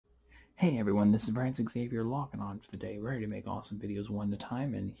Hey everyone, this is Xavyer logging on for the day, ready to make awesome videos one at a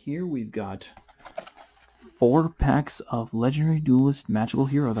time, and here we've got 4 packs of Legendary Duelist Magical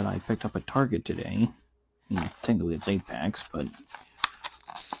Hero that I picked up at Target today. Technically it's 8 packs, but,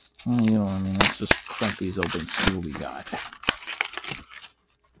 let's just crack these open and see what we got.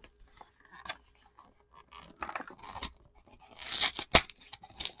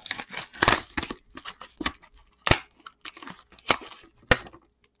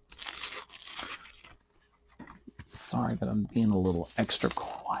 Sorry that I'm being a little extra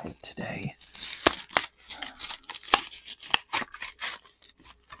quiet today.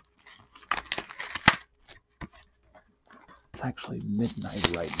 It's actually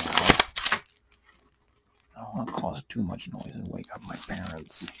midnight right now. I don't want to cause too much noise and wake up my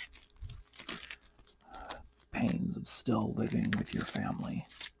parents. Pains of still living with your family.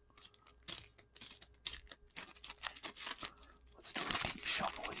 Let's do a deep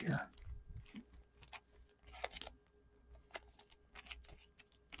shuffle here.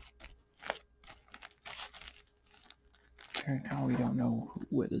 Right now we don't know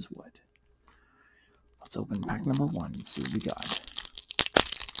what is what. Let's open pack number 1 and see what we got.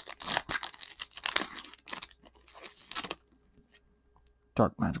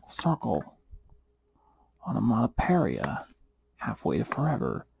 Dark Magical Circle. Onomatopoeia. Halfway to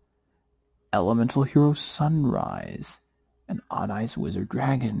Forever. Elemental Hero Sunrise. And Odd Eyes Wizard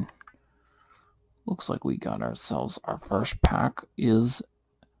Dragon. Looks like we got ourselves our first pack we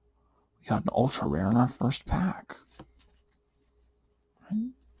got an ultra rare in our first pack.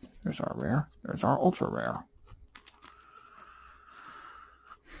 There's our rare. There's our ultra rare.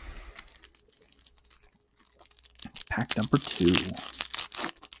 Pack number 2.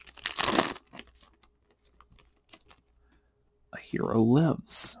 A Hero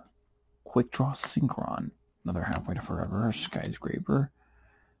Lives. Quick Draw Synchron. Another Halfway to Forever. Skyscraper.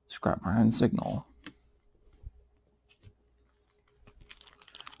 Scrap Iron Signal.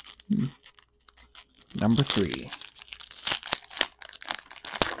 Number 3.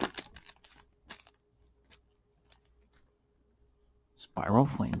 Spiral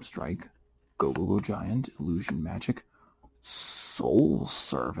Flame Strike, Go Giant, Illusion Magic, Soul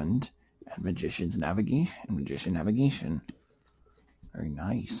Servant, and Magician Navigation. Very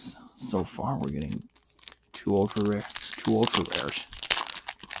nice. So far we're getting 2 ultra rares.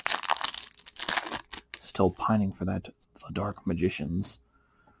 Still pining for the Dark Magicians.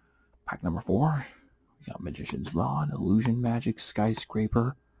 Pack number 4. We got Magician's Rod, Illusion Magic,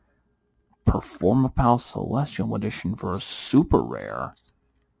 Skyscraper, Performapal Celestial Edition for a super rare.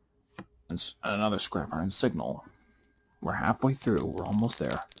 And another Scrap Iron Signal. We're halfway through. We're almost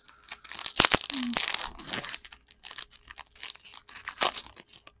there.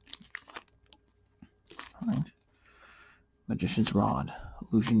 Alright. Magician's Rod,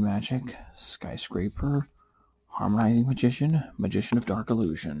 Illusion Magic, Skyscraper, Harmonizing Magician, Magician of Dark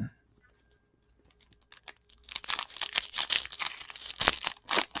Illusion.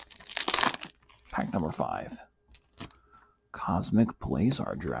 Pack number 5. Cosmic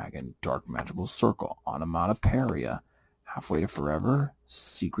Blazar Dragon, Dark Magical Circle, Onomatopoeia, Halfway to Forever,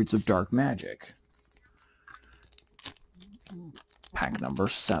 Secrets of Dark Magic. Pack number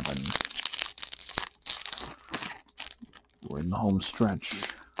 7. We're in the home stretch.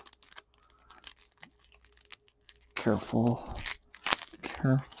 Careful.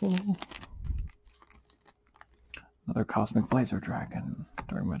 Another Cosmic Blazar Dragon,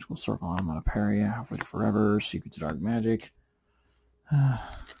 Dark Magical Circle, Onomatopoeia, Halfway to Forever, Secrets of Dark Magic.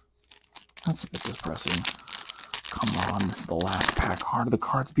 That's a bit depressing. Come on, this is the last pack. Heart of the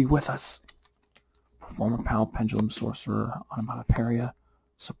Cards be with us. Performapal, Pendulum Sorcerer, Onomatopoeia,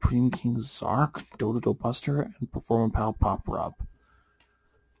 Supreme King Zark, Dodo Buster, and Performapal Pop Rub.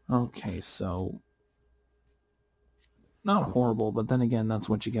 Okay, so not horrible, but then again, that's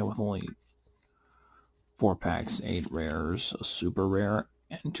what you get with only 4 packs, 8 rares, a super rare,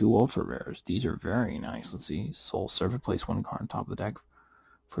 and 2 ultra rares. These are very nice. Let's see. Soul Servant, place 1 card on top of the deck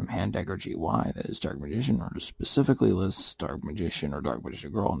from hand, deck, or GY. That is Dark Magician, or specifically lists Dark Magician or Dark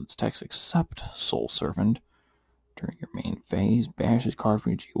Magician Girl in its text, except Soul Servant. During your main phase, banish this card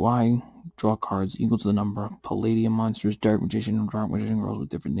from your GY. Draw cards equal to the number of Palladium monsters, Dark Magician, and Dark Magician Girls with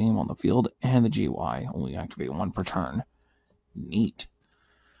different name on the field and the GY. Only activate 1 per turn. Neat.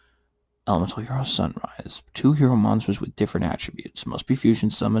 Elemental Hero Sunrise. 2 hero monsters with different attributes. Must be fusion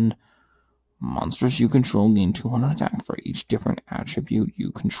summoned. Monsters you control gain 200 attack for each different attribute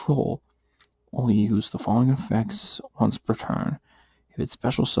you control. Only use the following effects once per turn. If it's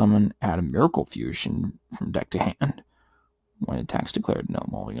special summon, add a Miracle Fusion from deck to hand. When attack's declared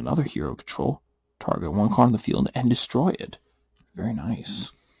involving another hero control, target 1 card on the field and destroy it. Very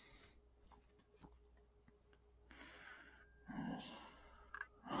nice.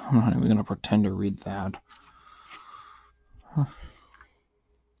 I'm not even going to pretend to read that. Huh.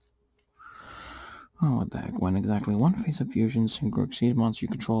 Oh, what the heck? When exactly one phase of fusion synchro exceeds monster you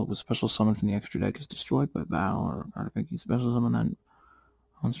control with special summon from the extra deck is destroyed by battle or card effect, you special summon that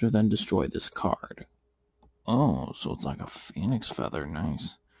monster, then destroy this card. Oh, so it's like a phoenix feather.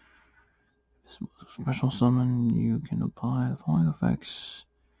 Nice. Special summon, you can apply the following effects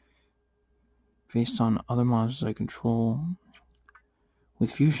based on other monsters I control.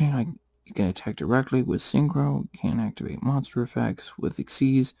 With fusion, you can attack directly. With synchro, can activate monster effects. With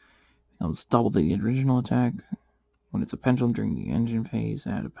exceeds, becomes double the original attack. When it's a pendulum during the engine phase,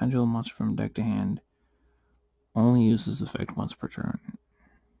 add a pendulum monster from deck to hand. Only uses this effect once per turn.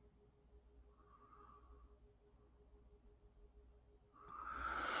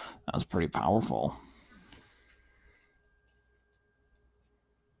 That was pretty powerful.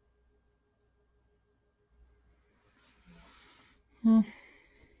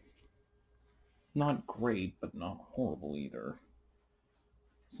 Not great, but not horrible either.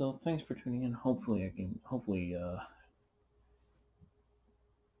 So thanks for tuning in. Hopefully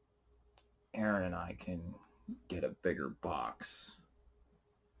Aaron and I can get a bigger box.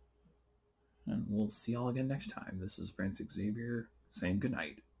 And we'll see y'all again next time. This is Xavyer saying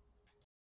goodnight.